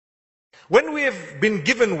When we have been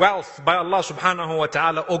given wealth by Allah subhanahu wa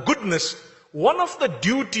ta'ala or goodness, one of the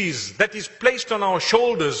duties that is placed on our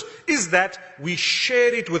shoulders is that we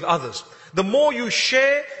share it with others. The more you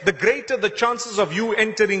share, the greater the chances of you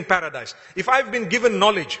entering paradise. If I've been given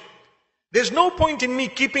knowledge, there's no point in me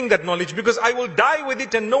keeping that knowledge because I will die with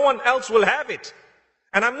it and no one else will have it.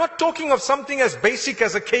 And I'm not talking of something as basic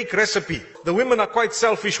as a cake recipe. The women are quite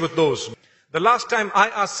selfish with those. The last time I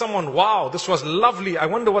asked someone, wow, this was lovely, I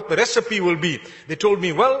wonder what the recipe will be. They told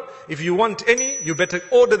me, well, if you want any, you better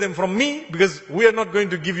order them from me because we are not going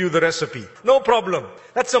to give you the recipe. No problem.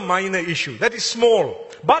 That's a minor issue. That is small.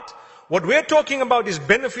 But what we're talking about is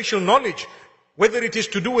beneficial knowledge, whether it is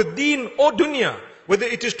to do with deen or dunya, whether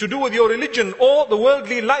it is to do with your religion or the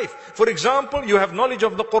worldly life. For example, you have knowledge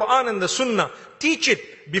of the Quran and the Sunnah. Teach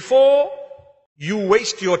it before you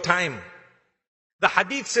waste your time. The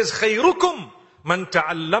hadith says, خَيْرُكُمْ مَنْ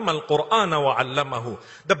تَعَلَّمَ الْقُرْآنَ وَعَلَّمَهُ.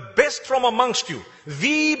 The best from amongst you,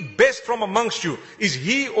 the best from amongst you is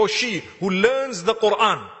he or she who learns the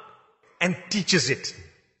Quran and teaches it.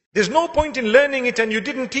 There's no point in learning it and you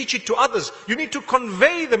didn't teach it to others. You need to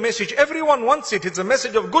convey the message. Everyone wants it. It's a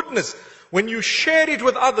message of goodness. When you share it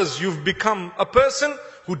with others, you've become a person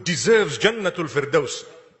who deserves Jannatul Firdaus.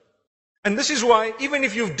 And this is why, even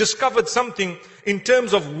if you've discovered something in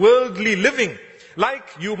terms of worldly living, like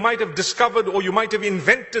you might have discovered or you might have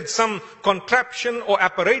invented some contraption or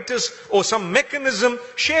apparatus or some mechanism,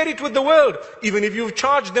 share it with the world. Even if you've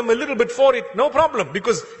charged them a little bit for it, no problem,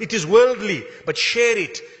 because it is worldly. But share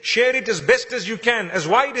it. Share it as best as you can, as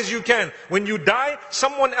wide as you can. When you die,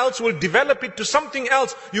 someone else will develop it to something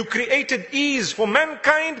else. You created ease for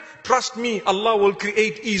mankind. Trust me, Allah will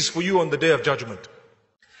create ease for you on the Day of Judgment.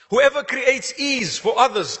 Whoever creates ease for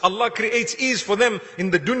others, Allah creates ease for them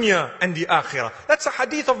in the dunya and the akhirah. That's a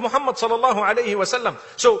hadith of Muhammad sallallahu alayhi wa sallam.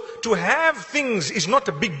 So to have things is not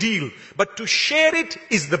a big deal, but to share it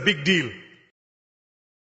is the big deal.